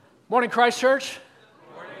Morning, Christ Church.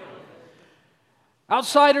 Morning.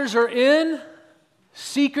 Outsiders are in,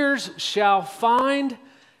 seekers shall find,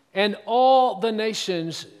 and all the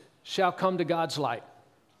nations shall come to God's light.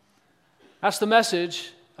 That's the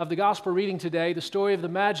message of the gospel reading today, the story of the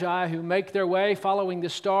Magi who make their way following the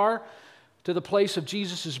star to the place of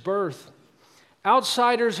Jesus' birth.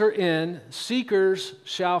 Outsiders are in, seekers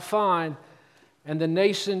shall find, and the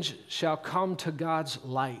nations shall come to God's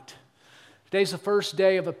light. Today's the first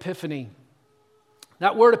day of Epiphany.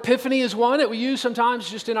 That word epiphany is one that we use sometimes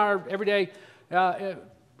just in our everyday,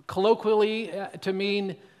 colloquially, to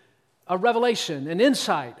mean a revelation, an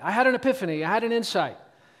insight. I had an epiphany, I had an insight.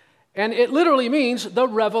 And it literally means the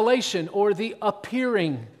revelation or the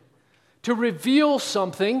appearing. To reveal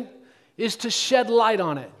something is to shed light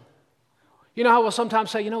on it. You know how we'll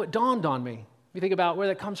sometimes say, it dawned on me. You think about where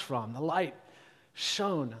that comes from, the light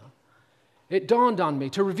shone. It dawned on me.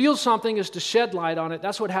 To reveal something is to shed light on it.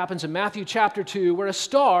 That's what happens in Matthew chapter 2, where a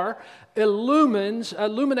star illuminates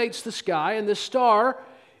the sky, and this star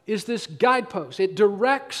is this guidepost. It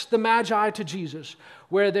directs the Magi to Jesus,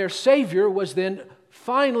 where their Savior was then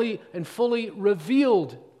finally and fully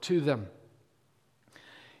revealed to them.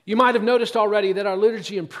 You might have noticed already that our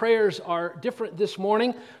liturgy and prayers are different this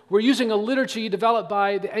morning. We're using a liturgy developed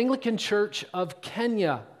by the Anglican Church of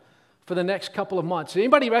Kenya for the next couple of months. Did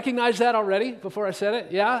anybody recognize that already before I said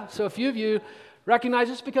it? Yeah? So a few of you recognize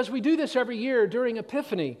this because we do this every year during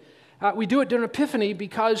Epiphany. We do it during Epiphany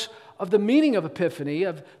because of the meaning of Epiphany,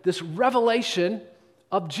 of this revelation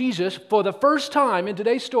of Jesus for the first time in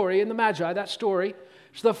today's story, in the Magi, that story.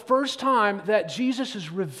 It's the first time that Jesus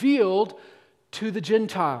is revealed to the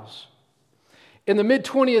Gentiles. In the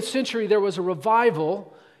mid-20th century, there was a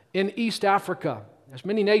revival in East Africa. As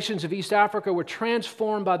many nations of East Africa were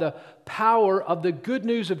transformed by the power of the good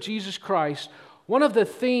news of Jesus Christ, one of the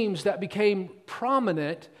themes that became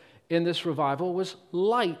prominent in this revival was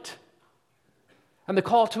light and the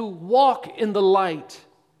call to walk in the light,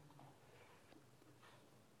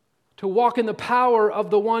 to walk in the power of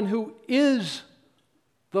the one who is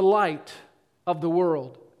the light of the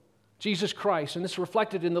world, Jesus Christ. And this is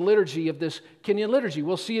reflected in the liturgy of this Kenyan liturgy.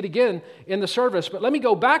 We'll see it again in the service. But let me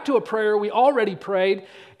go back to a prayer we already prayed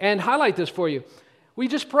and highlight this for you. We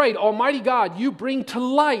just prayed, Almighty God, you bring to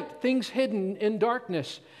light things hidden in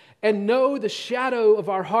darkness and know the shadow of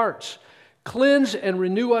our hearts. Cleanse and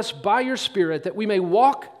renew us by your Spirit that we may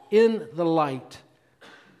walk in the light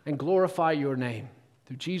and glorify your name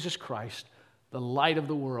through Jesus Christ, the light of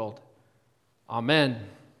the world. Amen.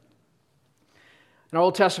 In our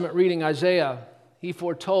Old Testament reading, Isaiah, he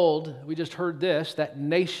foretold, we just heard this, that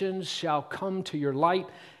nations shall come to your light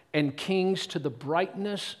and kings to the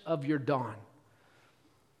brightness of your dawn.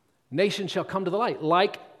 Nations shall come to the light,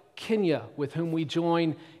 like Kenya, with whom we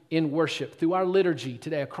join in worship through our liturgy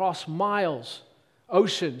today, across miles,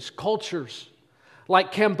 oceans, cultures,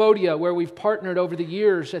 like Cambodia, where we've partnered over the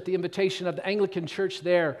years at the invitation of the Anglican Church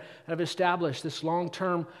there and have established this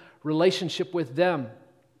long-term relationship with them.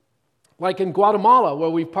 Like in Guatemala,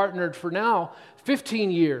 where we've partnered for now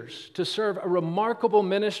 15 years to serve a remarkable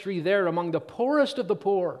ministry there among the poorest of the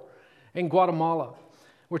poor in Guatemala.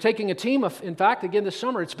 We're taking a team, in fact, again this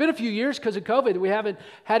summer. It's been a few years because of COVID. We haven't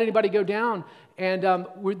had anybody go down. And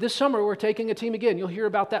this summer, we're taking a team again. You'll hear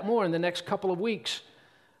about that more in the next couple of weeks.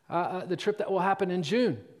 The trip that will happen in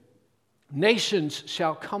June. Nations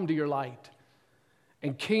shall come to your light,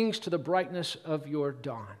 and kings to the brightness of your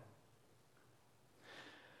dawn.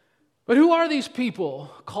 But who are these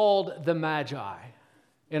people called the Magi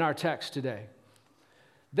in our text today?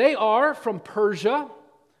 They are from Persia,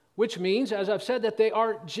 which means, as I've said, that they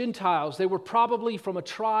are Gentiles. They were probably from a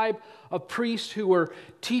tribe of priests who were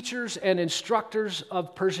teachers and instructors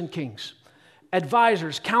of Persian kings.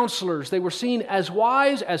 Advisors, counselors, they were seen as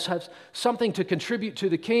wise, as something to contribute to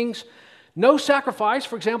the kings. No sacrifice,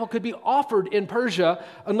 for example, could be offered in Persia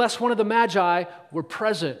unless one of the Magi were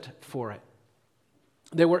present for it.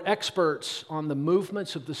 They were experts on the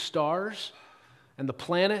movements of the stars and the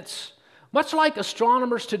planets, much like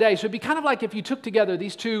astronomers today. So it'd be kind of like if you took together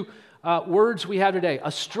these two words we have today.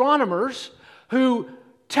 Astronomers who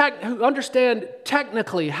understand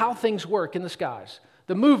technically how things work in the skies,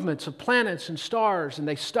 the movements of planets and stars, and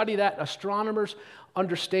they study that. Astronomers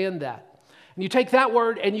understand that. And you take that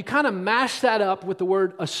word and you kind of mash that up with the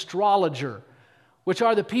word astrologer, which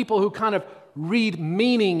are the people who kind of read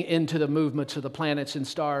meaning into the movements of the planets and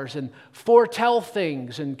stars and foretell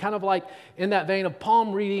things, and kind of like in that vein of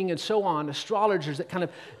palm reading and so on, astrologers that kind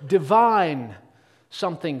of divine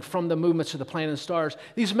something from the movements of the planets and stars.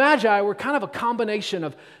 These Magi were kind of a combination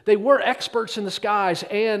of, they were experts in the skies,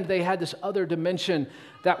 and they had this other dimension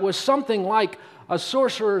that was something like a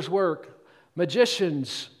sorcerer's work,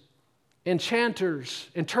 magicians, enchanters,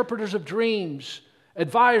 interpreters of dreams,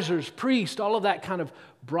 advisors, priests, all of that kind of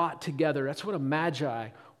brought together. That's what a magi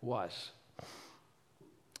was.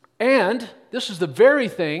 And this is the very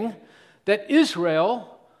thing that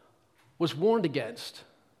Israel was warned against.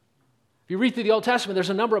 If you read through the Old Testament,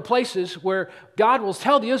 there's a number of places where God will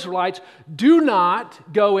tell the Israelites, do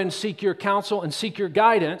not go and seek your counsel and seek your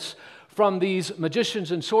guidance from these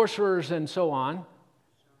magicians and sorcerers and so on.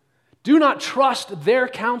 Do not trust their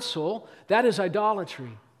counsel. That is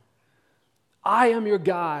idolatry. I am your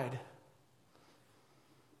guide.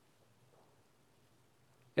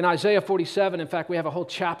 In Isaiah 47, in fact, we have a whole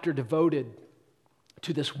chapter devoted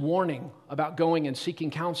to this warning about going and seeking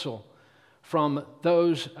counsel from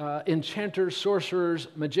those enchanters, sorcerers,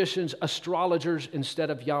 magicians, astrologers instead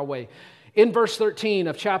of Yahweh. In verse 13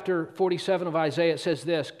 of chapter 47 of Isaiah, it says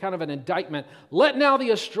this, kind of an indictment. Let now the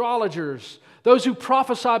astrologers, those who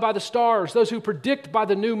prophesy by the stars, those who predict by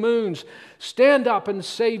the new moons, stand up and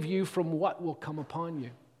save you from what will come upon you.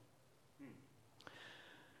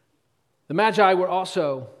 The Magi were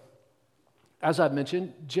also, as I've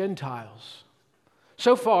mentioned, Gentiles.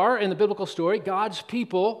 So far in the biblical story, God's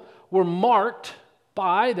people were marked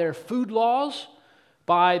by their food laws,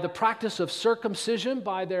 by the practice of circumcision,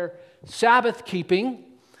 by their Sabbath keeping,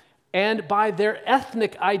 and by their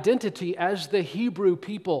ethnic identity as the Hebrew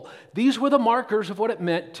people. These were the markers of what it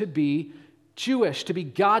meant to be Jewish, to be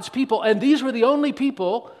God's people. And these were the only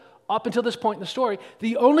people, up until this point in the story,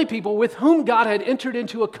 the only people with whom God had entered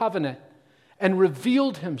into a covenant and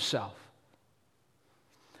revealed himself.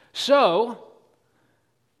 So,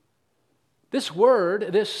 this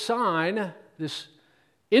word, this sign, this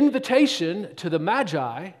invitation to the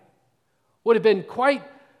Magi would have been quite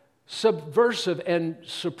subversive and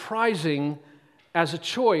surprising as a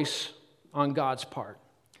choice on God's part.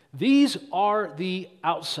 These are the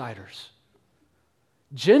outsiders,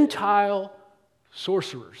 Gentile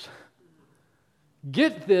sorcerers.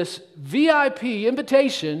 Get this VIP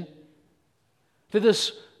invitation to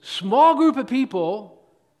this small group of people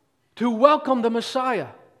to welcome the Messiah.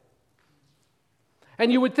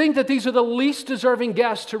 And you would think that these are the least deserving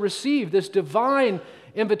guests to receive this divine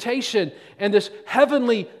invitation and this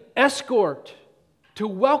heavenly escort to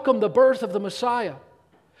welcome the birth of the Messiah.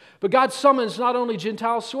 But God summons not only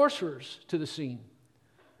Gentile sorcerers to the scene.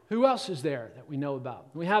 Who else is there that we know about?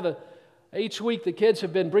 We have each week the kids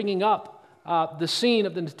have been bringing up the scene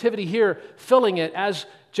of the Nativity here, filling it. As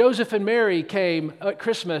Joseph and Mary came at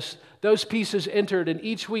Christmas, those pieces entered, and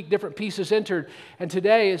each week different pieces entered. And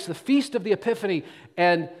today is the Feast of the Epiphany,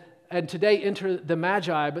 and today enter the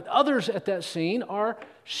Magi. But others at that scene are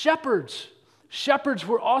shepherds. Shepherds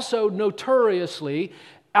were also notoriously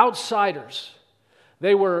outsiders.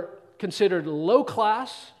 They were considered low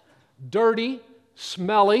class, dirty,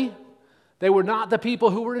 smelly. They were not the people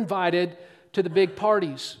who were invited to the big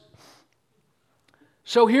parties.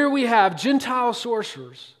 So here we have Gentile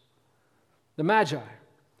sorcerers, the Magi,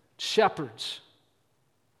 shepherds.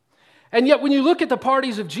 And yet when you look at the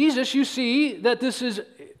parties of Jesus, you see that this is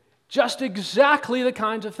just exactly the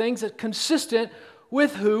kinds of things that are consistent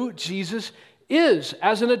with who Jesus is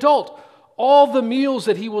as an adult. All the meals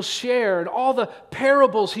that he will share and all the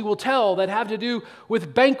parables he will tell that have to do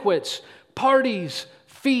with banquets, parties,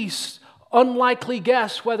 feasts, unlikely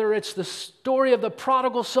guests, whether it's the story of the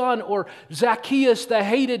prodigal son or Zacchaeus, the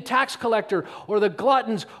hated tax collector, or the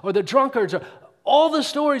gluttons or the drunkards, or all the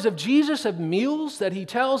stories of Jesus of meals that he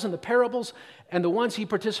tells in the parables and the ones he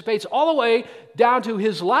participates, all the way down to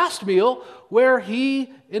his last meal where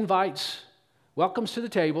he welcomes to the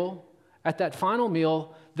table at that final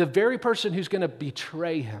meal the very person who's going to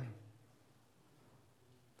betray him.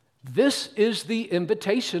 This is the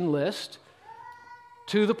invitation list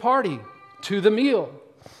to the party, to the meal.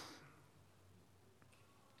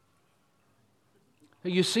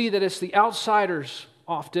 You see that it's the outsiders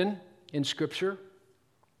often in Scripture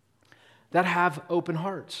that have open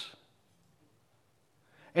hearts.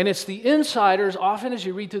 And it's the insiders, often as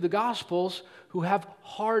you read through the Gospels, who have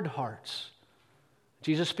hard hearts.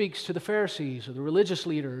 Jesus speaks to the Pharisees or the religious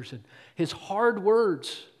leaders, and his hard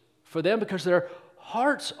words for them because their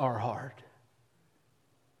hearts are hard.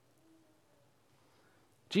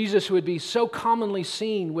 Jesus would be so commonly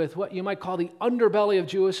seen with what you might call the underbelly of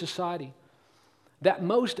Jewish society that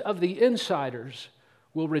most of the insiders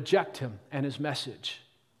will reject him and his message.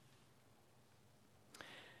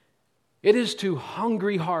 It is to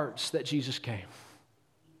hungry hearts that Jesus came.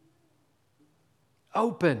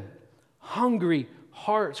 Open, hungry,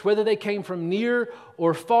 hearts, whether they came from near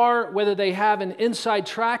or far, whether they have an inside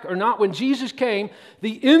track or not. When Jesus came,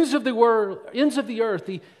 the ends of the world, ends of the earth,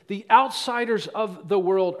 the outsiders of the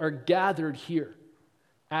world are gathered here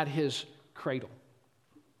at his cradle.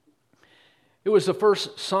 It was the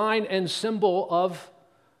first sign and symbol of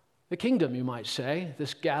the kingdom, you might say,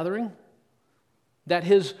 this gathering that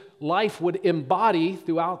his life would embody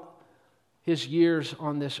throughout his years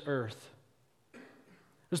on this earth. It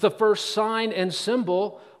was the first sign and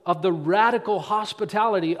symbol of the radical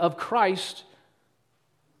hospitality of Christ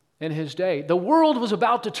in his day. The world was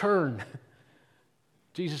about to turn,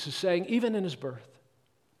 Jesus is saying, even in his birth.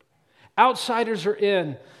 Outsiders are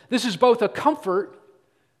in. This is both a comfort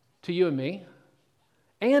to you and me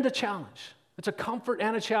and a challenge. It's a comfort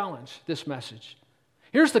and a challenge, this message.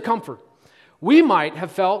 Here's the comfort. We might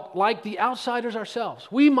have felt like the outsiders ourselves.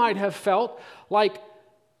 We might have felt like,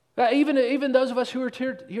 even those of us who are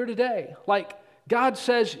here today, like God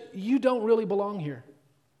says, you don't really belong here.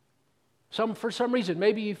 For some reason,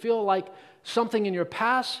 maybe you feel like something in your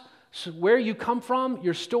past, where you come from,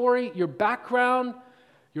 your story, your background,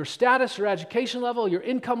 your status or education level, your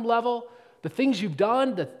income level, the things you've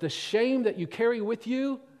done, the shame that you carry with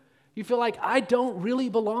you, you feel like, I don't really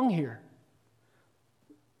belong here.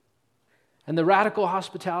 And the radical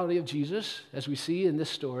hospitality of Jesus, as we see in this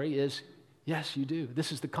story, is, yes, you do.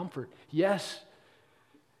 This is the comfort. Yes,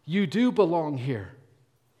 you do belong here.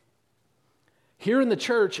 Here in the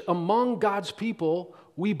church, among God's people,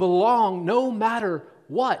 we belong no matter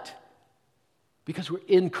what, because we're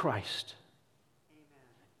in Christ.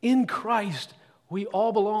 Amen. In Christ, we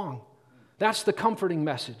all belong. That's the comforting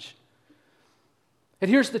message. And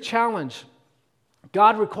here's the challenge.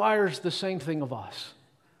 God requires the same thing of us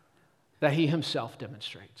that he himself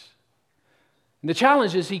demonstrates. And the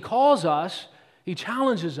challenge is he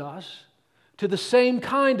challenges us to the same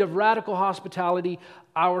kind of radical hospitality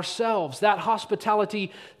ourselves. That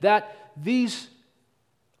hospitality that these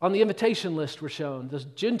on the invitation list were shown, the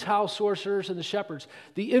Gentile sorcerers and the shepherds,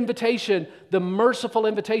 the invitation, the merciful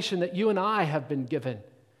invitation that you and I have been given.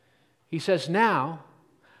 He says, now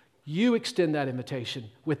you extend that invitation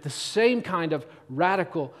with the same kind of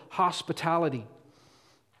radical hospitality.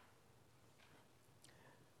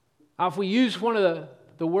 If we use one of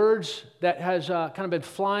the words that has kind of been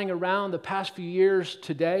flying around the past few years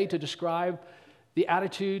today to describe the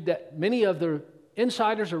attitude that many of the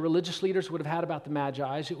insiders or religious leaders would have had about the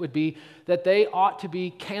Magi's, it would be that they ought to be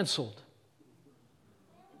canceled.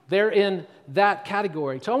 They're in that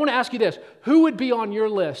category. So I want to ask you this. Who would be on your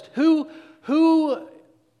list? Who? Go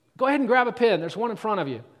ahead and grab a pen. There's one in front of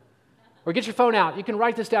you. Or get your phone out. You can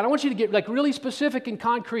write this down. I want you to get like really specific and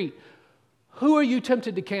concrete. Who are you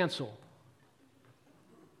tempted to cancel?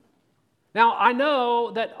 Now, I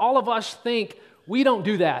know that all of us think we don't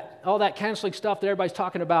do that. All that canceling stuff that everybody's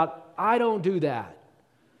talking about, I don't do that.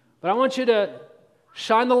 But I want you to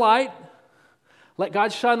shine the light. Let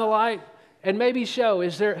God shine the light. And maybe show,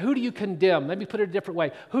 who do you condemn? Maybe put it a different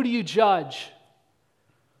way. Who do you judge?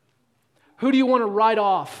 Who do you want to write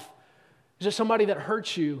off? Is it somebody that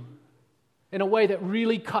hurts you in a way that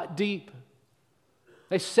really cut deep?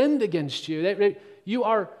 They sinned against you. You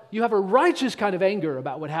have a righteous kind of anger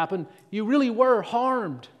about what happened. You really were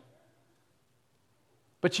harmed.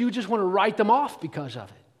 But you just want to write them off because of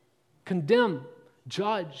it. Condemn,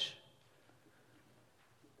 judge.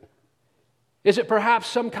 Is it perhaps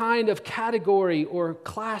some kind of category or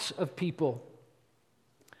class of people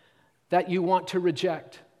that you want to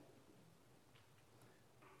reject?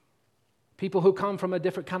 People who come from a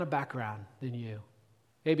different kind of background than you.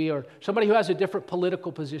 Maybe, or somebody who has a different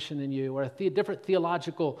political position than you, or a different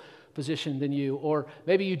theological position than you, or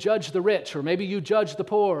maybe you judge the rich, or maybe you judge the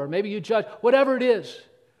poor, or maybe you judge whatever it is,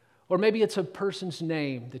 or maybe it's a person's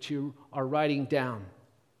name that you are writing down.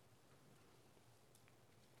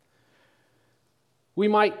 We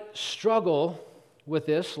might struggle with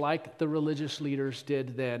this like the religious leaders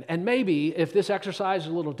did then. And maybe if this exercise is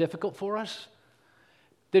a little difficult for us,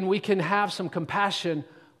 then we can have some compassion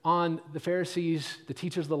on the Pharisees, the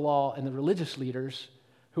teachers of the law, and the religious leaders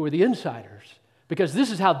who were the insiders. Because this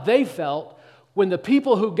is how they felt when the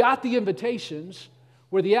people who got the invitations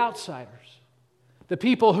were the outsiders, the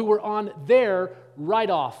people who were on their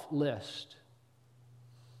write-off list.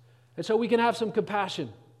 And so we can have some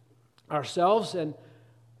compassion ourselves, and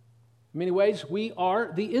in many ways, we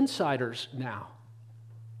are the insiders now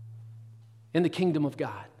in the kingdom of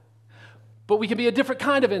God. But we can be a different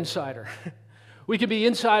kind of insider. We can be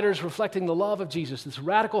insiders reflecting the love of Jesus, this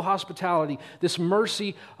radical hospitality, this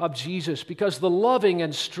mercy of Jesus, because the loving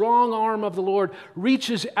and strong arm of the Lord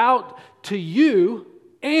reaches out to you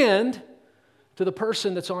and to the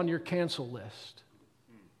person that's on your cancel list.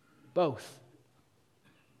 both.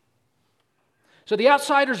 So the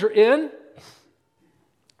outsiders are in,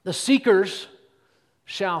 the seekers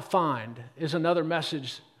shall find, is another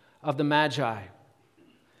message of the Magi.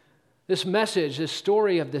 This message, this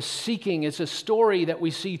story of the seeking, is a story that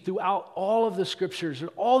we see throughout all of the Scriptures,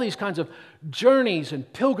 all these kinds of journeys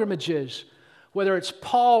and pilgrimages, whether it's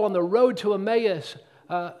Paul on the road to Emmaus,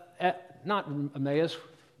 not Emmaus,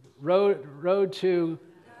 road to,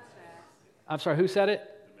 I'm sorry, who said it?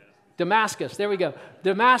 Damascus. There we go.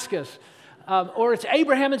 Damascus. Or it's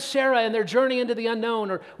Abraham and Sarah and their journey into the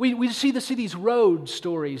unknown. Or we see these road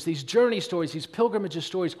stories, these journey stories, these pilgrimages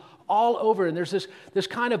stories all over. And there's this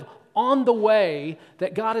kind of on the way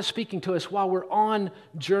that God is speaking to us while we're on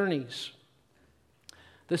journeys.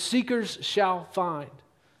 The seekers shall find.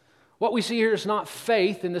 What we see here is not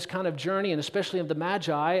faith in this kind of journey, and especially of the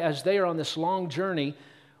Magi as they are on this long journey.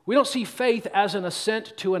 We don't see faith as an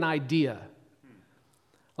assent to an idea.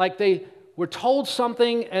 Like they were told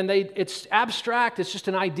something and it's abstract, it's just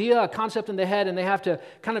an idea, a concept in their head, and they have to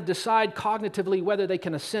kind of decide cognitively whether they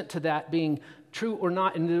can assent to that being true or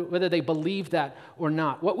not, and whether they believe that or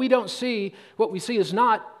not. What we see is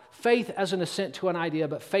not faith as an assent to an idea,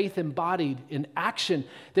 but faith embodied in action.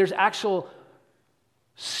 There's actual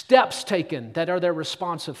steps taken that are their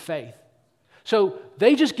response of faith. So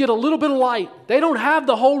they just get a little bit of light. They don't have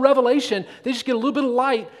the whole revelation. They just get a little bit of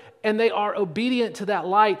light, and they are obedient to that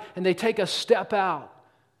light, and they take a step out.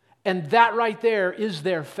 And that right there is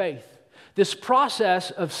their faith. This process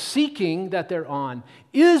of seeking that they're on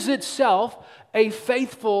is itself a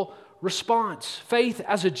faithful response. Faith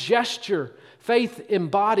as a gesture, faith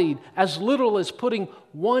embodied, as literal as putting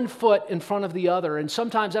one foot in front of the other. And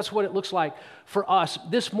sometimes that's what it looks like for us.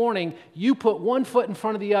 This morning, you put one foot in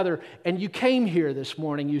front of the other, and you came here this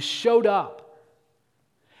morning. You showed up.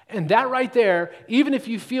 And that right there, even if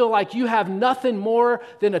you feel like you have nothing more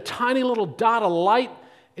than a tiny little dot of light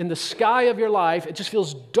in the sky of your life, it just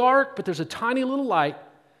feels dark, but there's a tiny little light,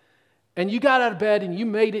 and you got out of bed and you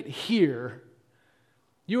made it here,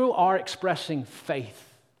 you are expressing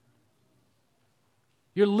faith.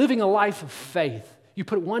 You're living a life of faith. You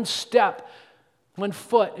put one step, one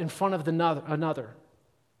foot in front of another.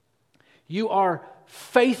 You are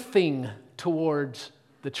faithing towards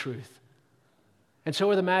the truth. And so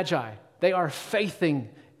are the Magi. They are faithing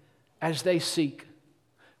as they seek,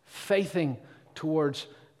 faithing towards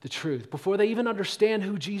the truth. Before they even understand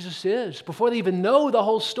who Jesus is, before they even know the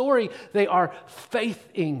whole story, they are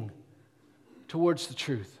faithing towards the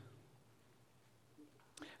truth.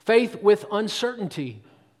 Faith with uncertainty,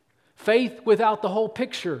 faith without the whole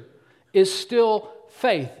picture is still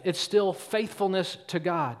faith. It's still faithfulness to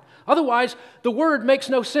God. Otherwise, the word makes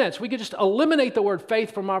no sense. We could just eliminate the word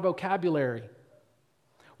faith from our vocabulary.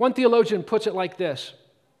 One theologian puts it like this: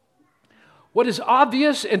 what is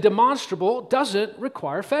obvious and demonstrable doesn't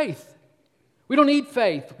require faith. We don't need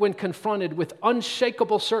faith when confronted with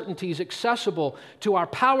unshakable certainties accessible to our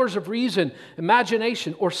powers of reason,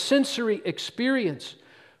 imagination, or sensory experience.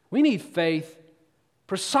 We need faith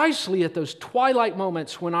precisely at those twilight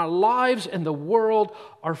moments when our lives and the world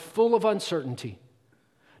are full of uncertainty,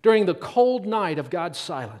 during the cold night of God's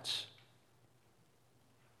silence.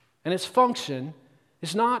 And its function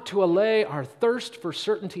is not to allay our thirst for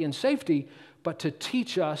certainty and safety, but to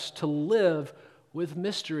teach us to live with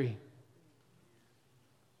mystery.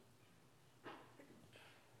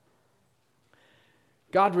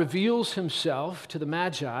 God reveals himself to the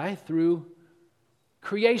Magi through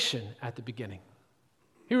creation at the beginning.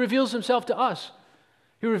 He reveals himself to us.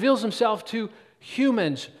 He reveals himself to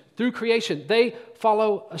humans through creation. They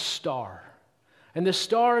follow a star. And this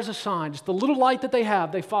star is a sign. Just the little light that they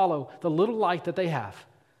have, they follow the little light that they have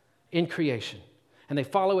in creation. And they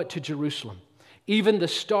follow it to Jerusalem. Even the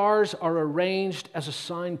stars are arranged as a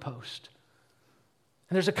signpost.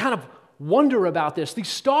 And there's a kind of wonder about this. These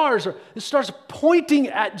stars are pointing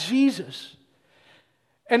at Jesus.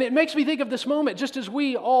 And it makes me think of this moment, just as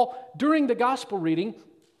we all, during the gospel reading,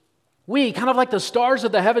 we, kind of like the stars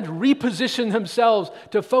of the heavens, reposition themselves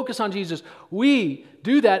to focus on Jesus. We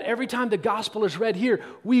do that every time the gospel is read here.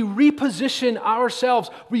 We reposition ourselves,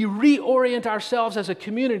 we reorient ourselves as a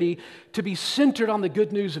community to be centered on the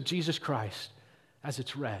good news of Jesus Christ as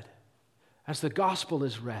it's read, as the gospel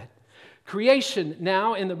is read. Creation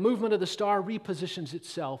now, in the movement of the star, repositions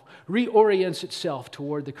itself, reorients itself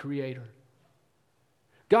toward the Creator.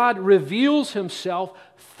 God reveals himself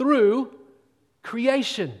through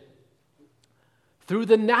creation, through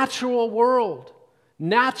the natural world,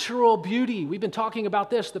 natural beauty. We've been talking about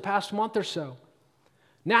this the past month or so.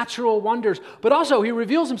 Natural wonders. But also he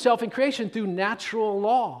reveals himself in creation through natural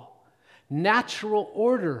law, natural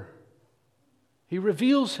order. He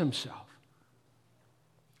reveals himself.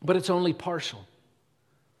 But it's only partial.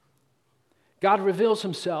 God reveals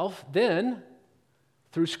himself then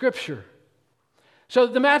through Scripture. So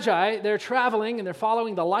the Magi, they're traveling and they're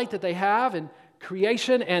following the light that they have in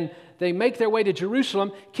creation, and they make their way to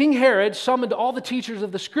Jerusalem. King Herod summoned all the teachers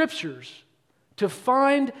of the Scriptures to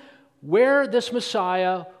find where this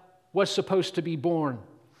Messiah was supposed to be born.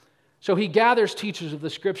 So he gathers teachers of the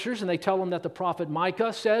Scriptures, and they tell them that the prophet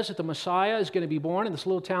Micah says that the Messiah is going to be born in this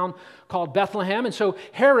little town called Bethlehem. And so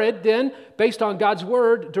Herod then, based on God's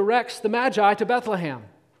word, directs the Magi to Bethlehem.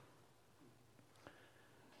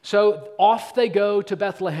 So off they go to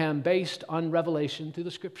Bethlehem based on revelation through the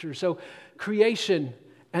Scriptures. So creation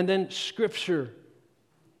and then Scripture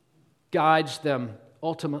guides them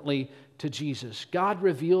ultimately to Jesus. God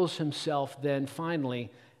reveals himself then finally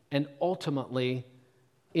and ultimately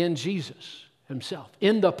in Jesus himself,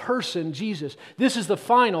 in the person Jesus. This is the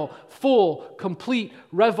final, full, complete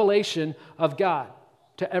revelation of God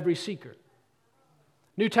to every seeker.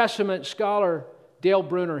 New Testament scholar Dale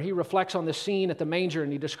Bruner, he reflects on the scene at the manger,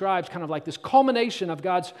 and he describes kind of like this culmination of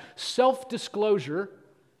God's self-disclosure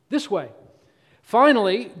this way.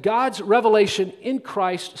 Finally, God's revelation in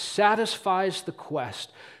Christ satisfies the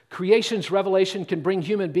quest. Creation's revelation can bring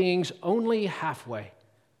human beings only halfway.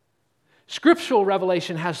 Scriptural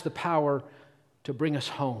revelation has the power to bring us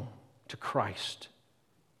home to Christ.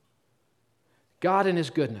 God in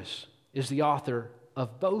his goodness is the author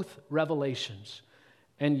of both revelations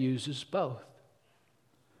and uses both.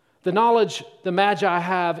 The knowledge the Magi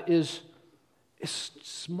have is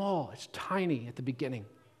small, it's tiny at the beginning.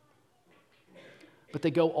 But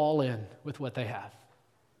they go all in with what they have.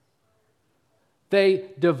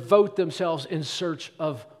 They devote themselves in search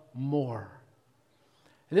of more.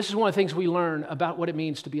 And this is one of the things we learn about what it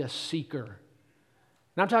means to be a seeker.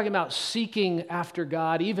 And I'm talking about seeking after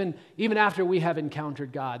God, even after we have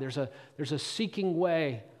encountered God. There's a seeking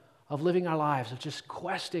way of living our lives, of just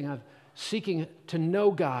questing, of seeking to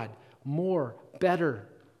know God more, better,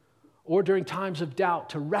 or during times of doubt,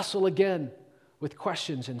 to wrestle again with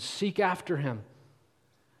questions and seek after him.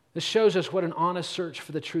 This shows us what an honest search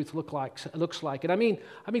for the truth looks like. And I mean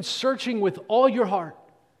searching with all your heart,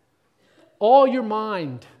 all your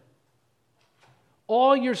mind,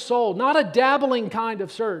 all your soul, not a dabbling kind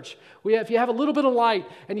of search. If you have a little bit of light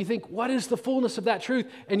and you think, what is the fullness of that truth?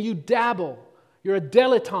 And you dabble, you're a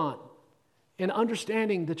dilettante in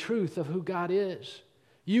understanding the truth of who God is.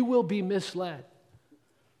 You will be misled.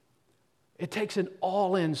 It takes an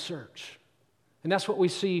all-in search. And that's what we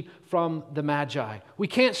see from the Magi. We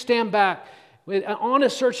can't stand back. An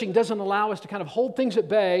honest searching doesn't allow us to kind of hold things at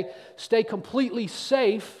bay, stay completely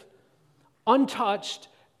safe, untouched,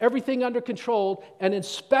 everything under control, and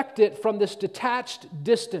inspect it from this detached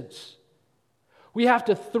distance. We have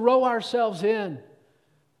to throw ourselves in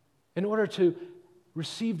order to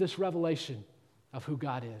receive this revelation of who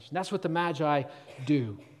God is. And that's what the Magi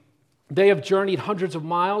do. They have journeyed hundreds of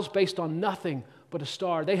miles based on nothing but a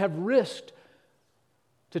star. They have risked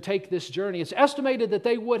to take this journey. It's estimated that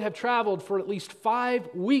they would have traveled for at least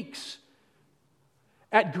 5 weeks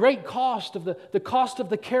at great cost of the cost of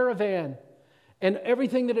the caravan and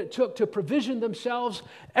everything that it took to provision themselves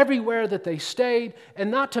everywhere that they stayed, and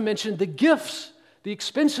not to mention the gifts, the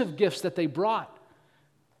expensive gifts that they brought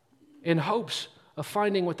in hopes of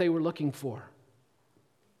finding what they were looking for.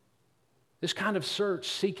 This kind of search,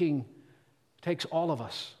 seeking, takes all of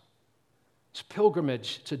us. It's a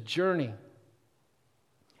pilgrimage, it's a journey.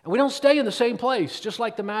 And we don't stay in the same place, just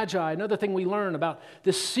like the Magi. Another thing we learn about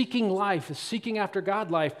this seeking life, this seeking after God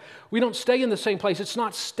life, we don't stay in the same place. It's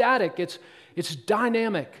not static, it's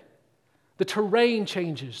dynamic. The terrain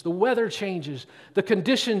changes, the weather changes, the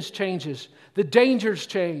conditions changes, the dangers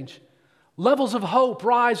change. Levels of hope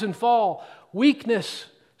rise and fall, weakness,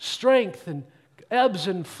 strength, and ebbs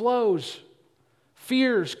and flows.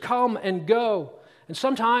 Fears come and go. And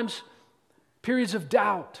sometimes periods of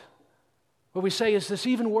doubt, where we say, is this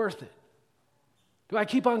even worth it? Do I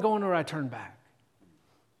keep on going or do I turn back?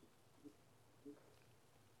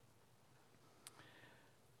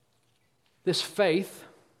 This faith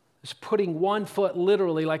is putting one foot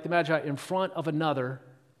literally, like the Magi, in front of another.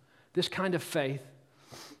 This kind of faith,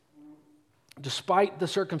 despite the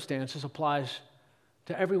circumstances, applies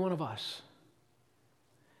to every one of us.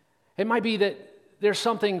 It might be that there's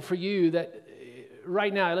something for you that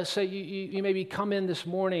right now, let's say you maybe come in this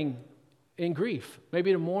morning in grief, maybe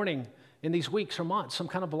in the morning, in these weeks or months, some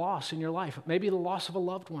kind of loss in your life, maybe the loss of a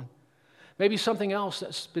loved one, maybe something else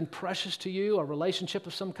that's been precious to you, a relationship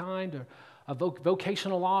of some kind, or a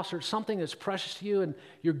vocational loss, or something that's precious to you, and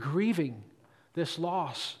you're grieving this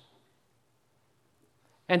loss.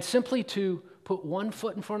 And simply to put one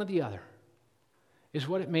foot in front of the other is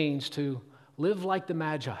what it means to live like the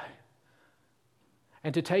Magi.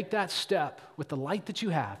 And to take that step with the light that you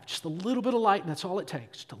have, just a little bit of light, and that's all it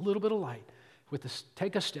takes, just a little bit of light,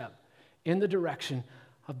 take a step in the direction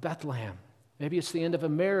of Bethlehem. Maybe it's the end of a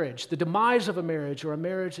marriage, the demise of a marriage, or a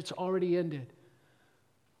marriage that's already ended.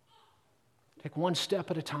 Take one step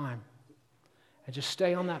at a time and just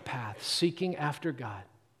stay on that path, seeking after God.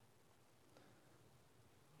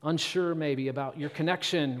 Unsure maybe about your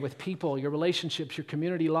connection with people, your relationships, your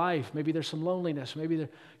community life. Maybe there's some loneliness. Maybe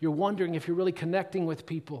you're wondering if you're really connecting with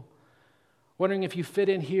people. Wondering if you fit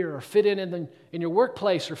in here or fit in your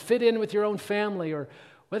workplace or fit in with your own family, or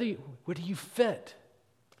where do you fit?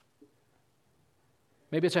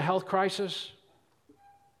 Maybe it's a health crisis.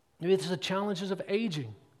 Maybe it's the challenges of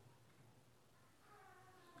aging.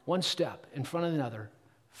 One step in front of another,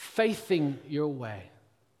 faithing your way.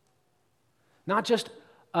 Not just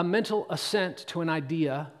a mental assent to an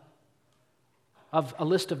idea of a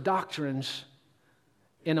list of doctrines.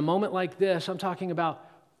 In a moment like this, I'm talking about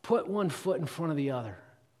put one foot in front of the other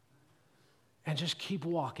and just keep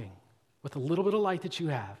walking with a little bit of light that you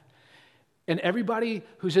have. And everybody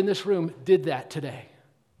who's in this room did that today.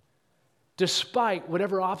 Despite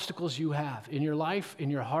whatever obstacles you have in your life, in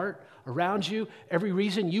your heart, around you, every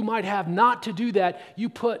reason you might have not to do that, you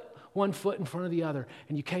put one foot in front of the other,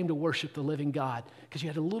 and you came to worship the living God because you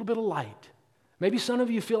had a little bit of light. Maybe some of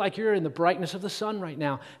you feel like you're in the brightness of the sun right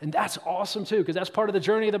now, and that's awesome too, because that's part of the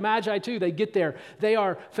journey of the Magi too. They get there. They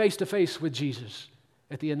are face to face with Jesus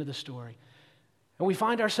at the end of the story. And we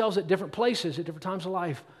find ourselves at different places, at different times of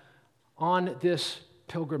life, on this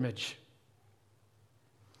pilgrimage.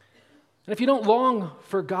 And if you don't long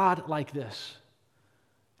for God like this,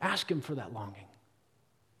 ask Him for that longing.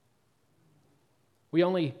 We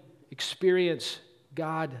only experience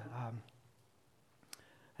God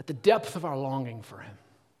at the depth of our longing for Him.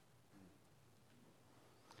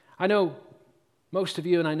 I know most of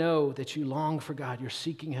you, and I know that you long for God. You're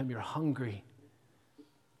seeking Him. You're hungry.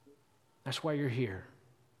 That's why you're here.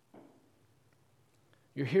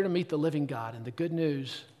 You're here to meet the living God, and the good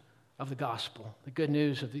news of the gospel, the good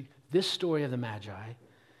news of this story of the Magi,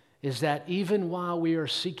 is that even while we are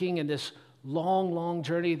seeking in this long, long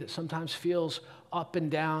journey that sometimes feels up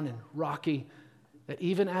and down and rocky, that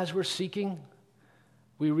even as we're seeking,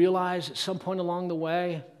 we realize at some point along the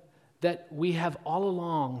way that we have all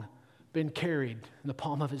along been carried in the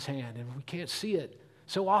palm of His hand, and we can't see it.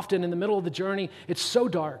 So often in the middle of the journey, it's so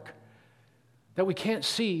dark that we can't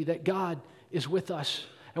see that God is with us,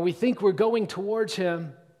 and we think we're going towards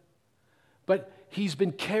Him, but He's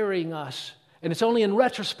been carrying us, and it's only in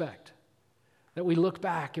retrospect that we look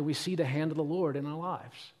back and we see the hand of the Lord in our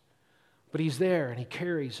lives. But He's there, and He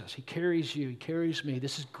carries us. He carries you. He carries me.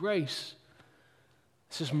 This is grace.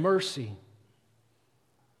 This is mercy.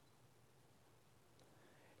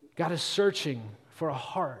 God is searching for a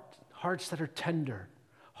heart, hearts that are tender,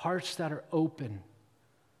 hearts that are open,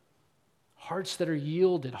 hearts that are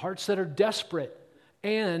yielded, hearts that are desperate.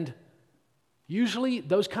 And usually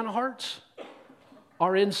those kind of hearts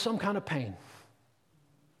are in some kind of pain.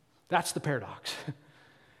 That's the paradox.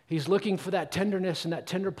 He's looking for that tenderness and that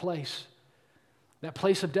tender place, that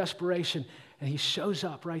place of desperation, and He shows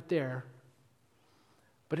up right there.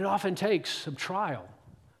 But it often takes some trial,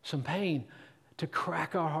 some pain to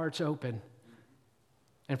crack our hearts open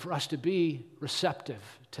and for us to be receptive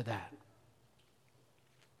to that.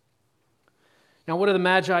 Now, what do the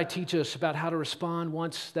Magi teach us about how to respond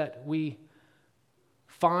once that we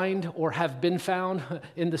find or have been found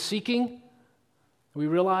in the seeking? We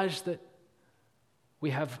realize that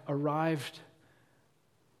we have arrived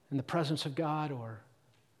in the presence of God, or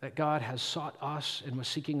that God has sought us and was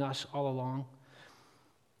seeking us all along.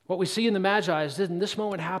 What we see in the Magi is that in this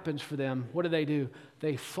moment happens for them. What do?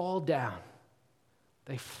 They fall down.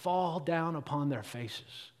 They fall down upon their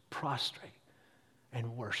faces, prostrate,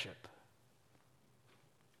 and worship.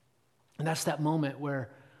 And that's that moment where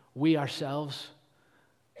we ourselves,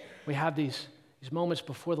 we have these moments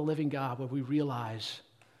before the living God where we realize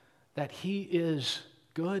that He is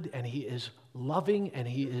good and He is loving and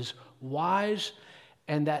He is wise,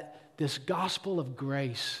 and that this gospel of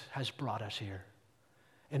grace has brought us here.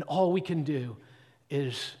 And all we can do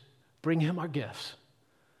is bring Him our gifts,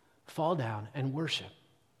 fall down and worship.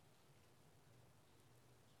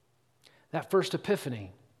 That first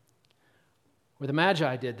Epiphany, where the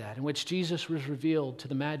Magi did that, in which Jesus was revealed to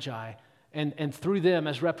the Magi, and through them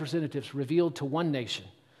as representatives revealed to one nation.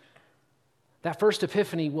 That first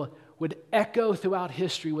Epiphany would echo throughout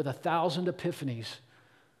history with 1,000 epiphanies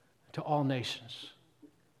to all nations.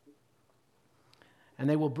 And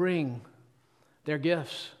they will bring their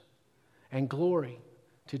gifts and glory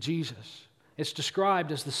to Jesus. It's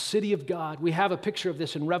described as the city of God. We have a picture of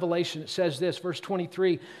this in Revelation. It says this, verse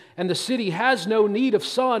 23, "And the city has no need of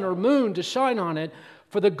sun or moon to shine on it,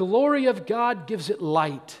 for the glory of God gives it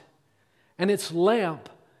light, and its lamp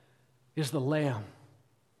is the Lamb.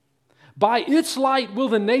 By its light will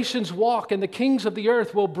the nations walk, and the kings of the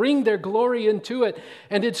earth will bring their glory into it,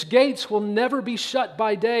 and its gates will never be shut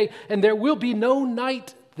by day, and there will be no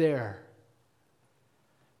night there.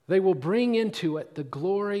 They will bring into it the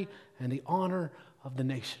glory and the honor of the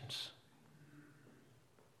nations."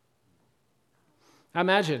 I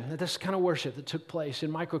imagine that this kind of worship that took place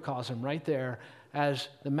in microcosm right there as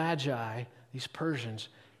the Magi, these Persians,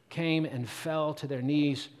 came and fell to their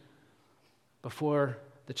knees before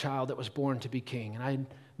the child that was born to be king. And I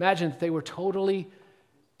imagine that they were totally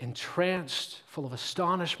entranced, full of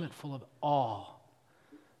astonishment, full of awe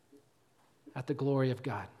at the glory of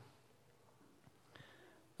God.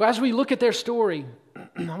 Well, as we look at their story,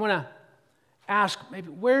 I want to ask, maybe,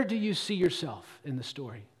 where do you see yourself in the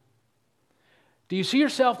story? Do you see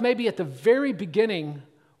yourself maybe at the very beginning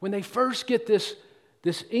when they first get this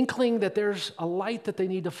inkling that there's a light that they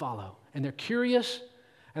need to follow, and they're curious,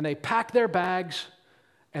 and they pack their bags,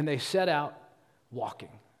 and they set out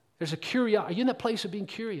walking? There's a curiosity. Are you in that place of being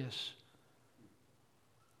curious?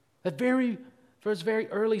 For those very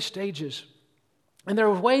early stages. And there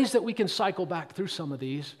are ways that we can cycle back through some of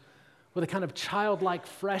these with a kind of childlike,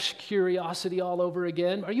 fresh curiosity all over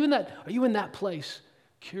again. Are you in that place?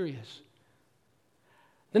 Curious.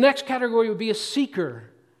 The next category would be a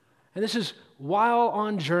seeker. And this is while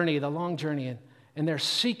on journey, the long journey, and they're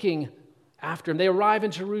seeking after him. They arrive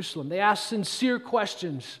in Jerusalem. They ask sincere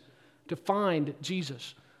questions to find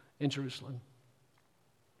Jesus in Jerusalem.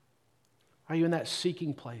 Are you in that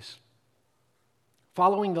seeking place?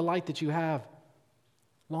 Following the light that you have,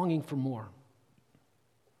 longing for more.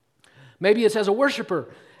 Maybe it's as a worshiper,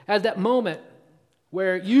 at that moment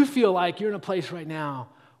where you feel like you're in a place right now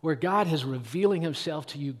where God is revealing himself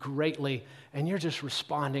to you greatly, and you're just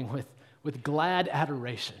responding with glad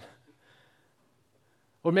adoration.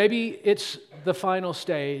 Or maybe it's the final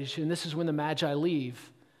stage, and this is when the Magi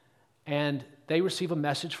leave, and they receive a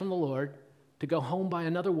message from the Lord to go home by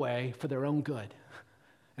another way for their own good,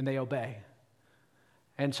 and they obey.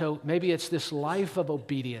 And so maybe it's this life of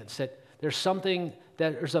obedience, that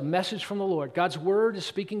there's a message from the Lord. God's word is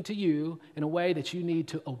speaking to you in a way that you need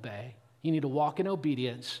to obey. You need to walk in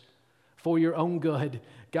obedience for your own good.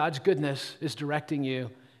 God's goodness is directing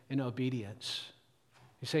you in obedience.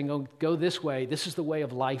 He's saying, go this way. This is the way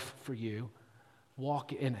of life for you.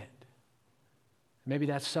 Walk in it. Maybe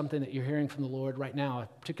that's something that you're hearing from the Lord right now, a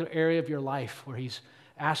particular area of your life where he's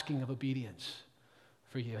asking of obedience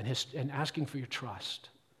for you and asking for your trust.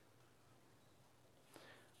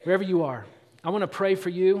 Wherever you are, I want to pray for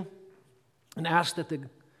you and ask that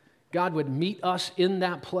God would meet us in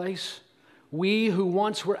that place. We who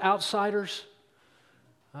once were outsiders,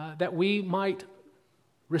 that we might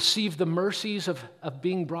receive the mercies of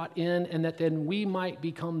being brought in, and that then we might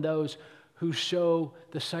become those who show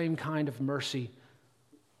the same kind of mercy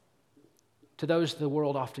to those the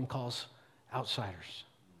world often calls outsiders.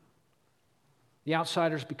 The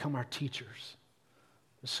outsiders become our teachers.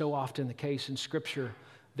 It's so often the case in Scripture.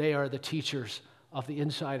 They are the teachers of the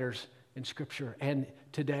insiders in Scripture, and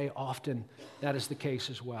today often that is the case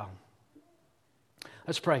as well.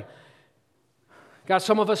 Let's pray. God,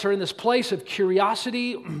 some of us are in this place of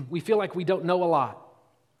curiosity. We feel like we don't know a lot.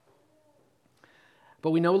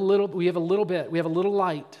 But we know a little, we have a little bit, we have a little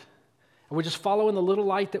light. And we're just following the little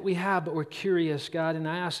light that we have, but we're curious, God. And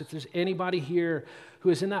I ask if there's anybody here who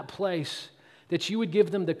is in that place, that you would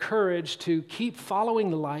give them the courage to keep following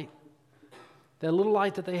the light, that little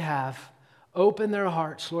light that they have. Open their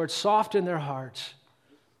hearts, Lord, soften their hearts,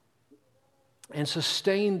 and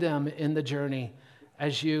sustain them in the journey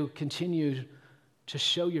as you continue to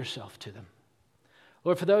show yourself to them.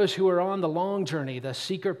 Lord, for those who are on the long journey, that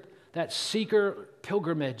seeker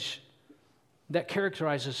pilgrimage that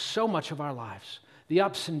characterizes so much of our lives, the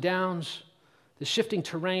ups and downs, the shifting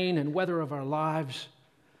terrain and weather of our lives,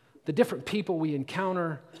 the different people we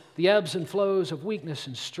encounter, the ebbs and flows of weakness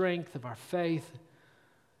and strength of our faith.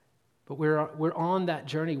 But we're on that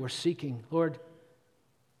journey, we're seeking. Lord,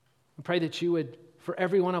 I pray that you would, for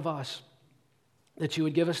every one of us, that you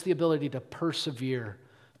would give us the ability to persevere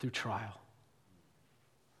through trial.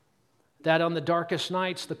 That on the darkest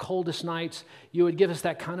nights, the coldest nights, you would give us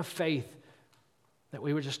that kind of faith that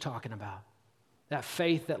we were just talking about. That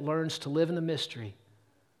faith that learns to live in the mystery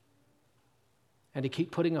and to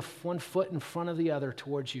keep putting one foot in front of the other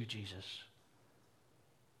towards you, Jesus.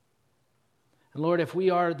 And Lord, if we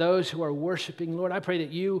are those who are worshiping, Lord, I pray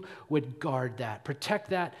that you would guard that,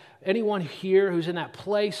 protect that. Anyone here who's in that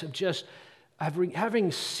place of just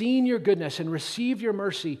having seen your goodness and received your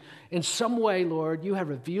mercy in some way, Lord, you have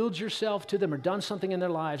revealed yourself to them or done something in their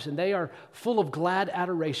lives, and they are full of glad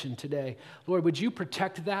adoration today. Lord, would you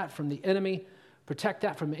protect that from the enemy? Protect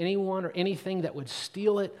that from anyone or anything that would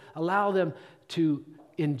steal it. Allow them to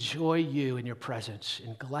enjoy you in your presence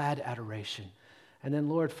in glad adoration. And then,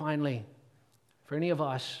 Lord, finally, for any of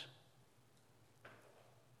us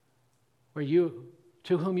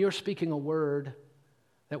to whom you're speaking a word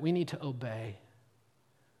that we need to obey,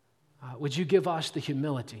 would you give us the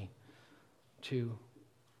humility to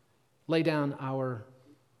lay down our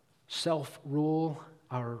self-rule,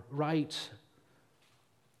 our rights,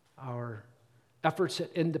 our efforts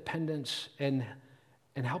at independence, and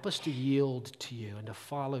help us to yield to you and to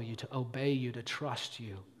follow you, to obey you, to trust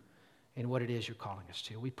you in what it is you're calling us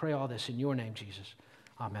to. We pray all this in your name, Jesus.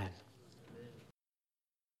 Amen.